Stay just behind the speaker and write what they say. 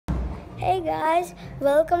Hey guys,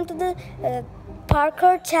 welcome to the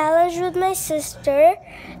parkour challenge with my sister.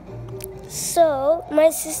 So,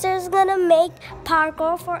 my sister is gonna make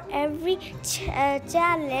parkour for every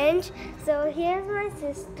challenge. So, here's my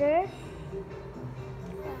sister.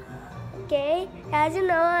 Okay, as you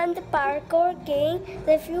know, I'm the parkour king.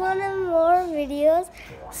 So, if you want more videos,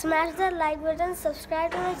 smash the like button,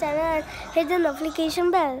 subscribe to my channel, and hit the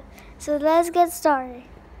notification bell. So, let's get started.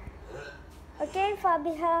 Okay,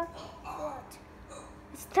 Fabiha. What?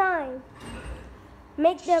 It's time.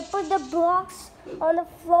 Put the blocks on the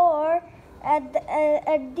floor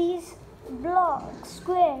at these blocks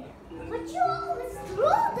square. But you always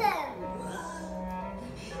throw them.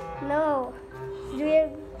 No,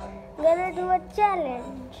 we're gonna do a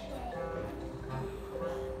challenge.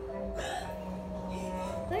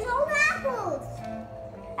 Where's all the apples?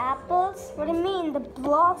 Apples? What do you mean? The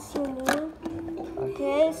blocks you mean?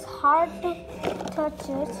 Okay, it's hard to touch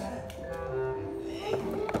it.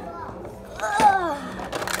 Ugh.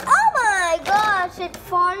 Oh my gosh, it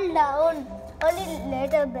fall down only a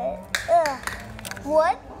little bit. Ugh.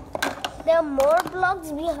 What? There are more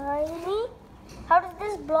blocks behind me? How did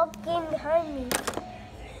this block came behind me?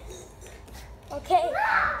 Okay,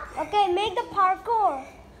 make the parkour.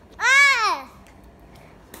 Ah!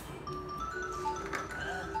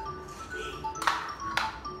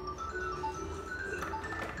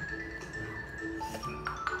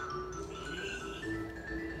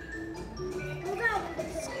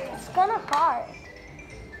 It's kind of hard.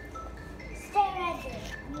 Stay right there.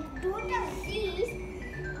 You don't have these.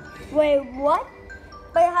 Wait, what?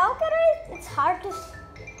 But how can I? It's hard to.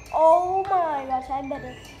 Oh my gosh, I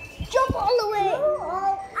better jump all the way.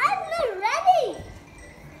 No, I'm not ready.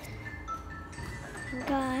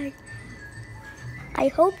 Guys, I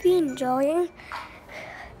hope you're enjoying.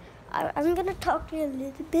 I'm gonna talk to you a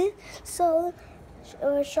little bit. So,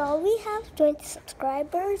 shall we have 20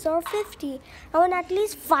 subscribers or 50? I want at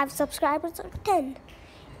least 5 subscribers or 10.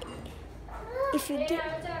 If you give,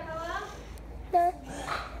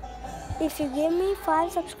 if you give me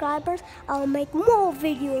 5 subscribers, I'll make more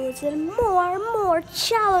videos and more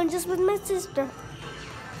challenges with my sister.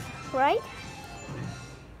 Right?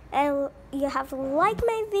 And you have to like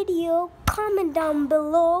my video, comment down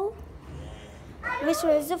below which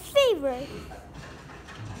one is your favorite.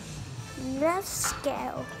 Let's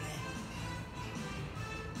go.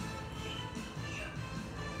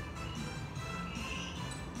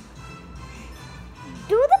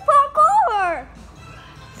 Do the parkour.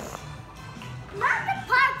 Not the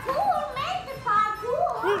parkour, make the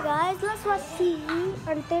parkour. Hey guys, let's watch TV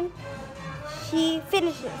until she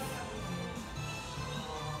finishes.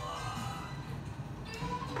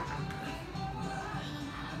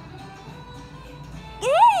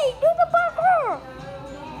 Hey, do the parkour.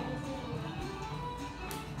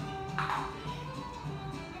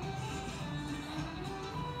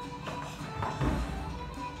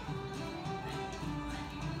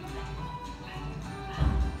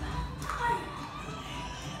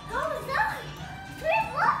 How is that? 3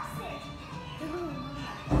 blocks.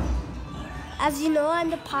 As you know, I'm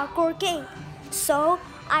the parkour king, so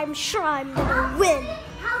I'm sure I'm gonna win.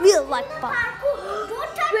 Real like parkour.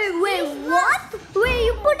 Don't touch Wait, these what? Wait,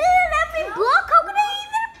 you put it in every block? How can I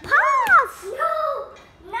even pass? No.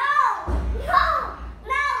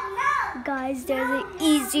 Guys, there's an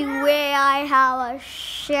easy way. I have a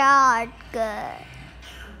shortcut.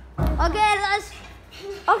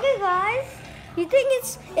 Okay, guys. You think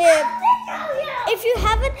it's if you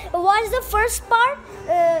haven't watched the first part,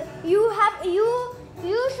 you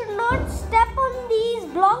should not step on these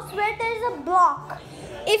blocks where there's a block.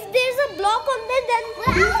 If there's a block on there, then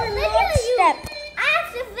you should not step. I have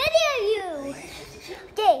to video you.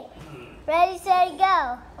 Okay. Ready, steady,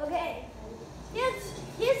 go. Okay.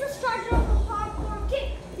 Here's the starter of the parkour kick.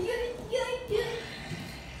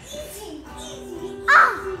 Easy.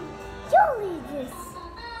 Ah! You lead this.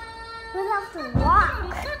 We'll have to walk.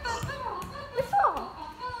 Before.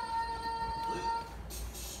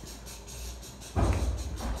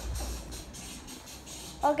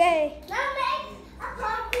 Okay. Now make a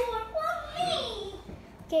parkour for me.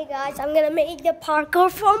 Okay, guys, I'm gonna make the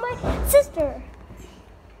parkour for my sister.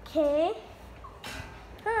 Okay.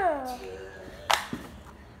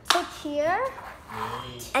 Put here.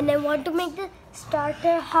 And I want to make the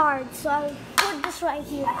starter hard, so I'll put this right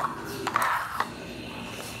here.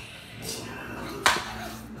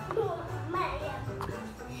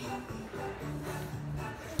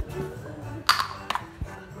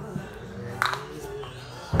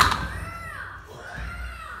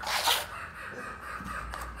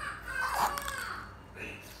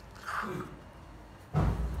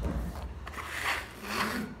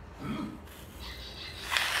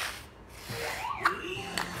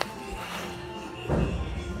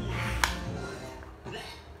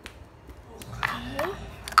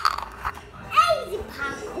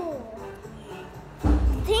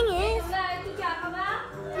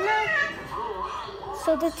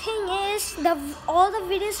 So the thing is, all the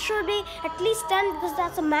videos should be at least 10 because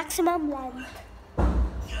that's the maximum length.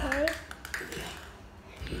 Okay.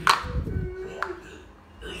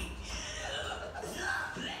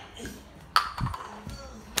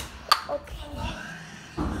 Okay.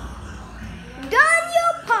 Done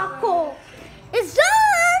your parkour. It's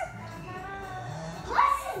done.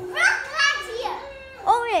 What's this block right here?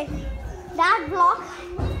 Oh wait, that block.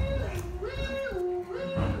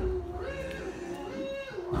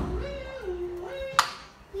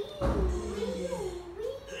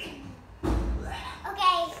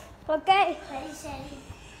 Okay. Ready, steady,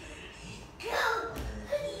 go.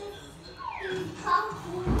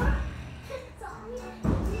 Parkour. It's all we have to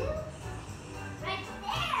do. Right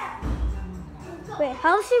there. Wait,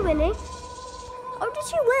 how's she winning? How did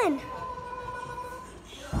she win?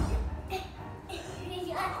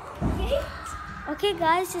 Okay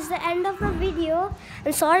guys, it's the end of the video.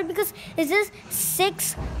 I'm sorry because it's just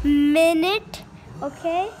 6 minutes.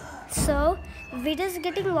 Okay, so the video is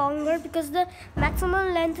getting longer because the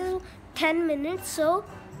maximum length is 10 minutes. So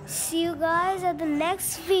see you guys at the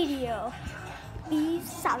next video.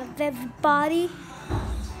 Peace out everybody,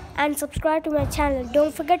 and subscribe to my channel.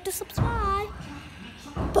 Don't forget to subscribe.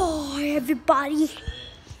 Bye everybody.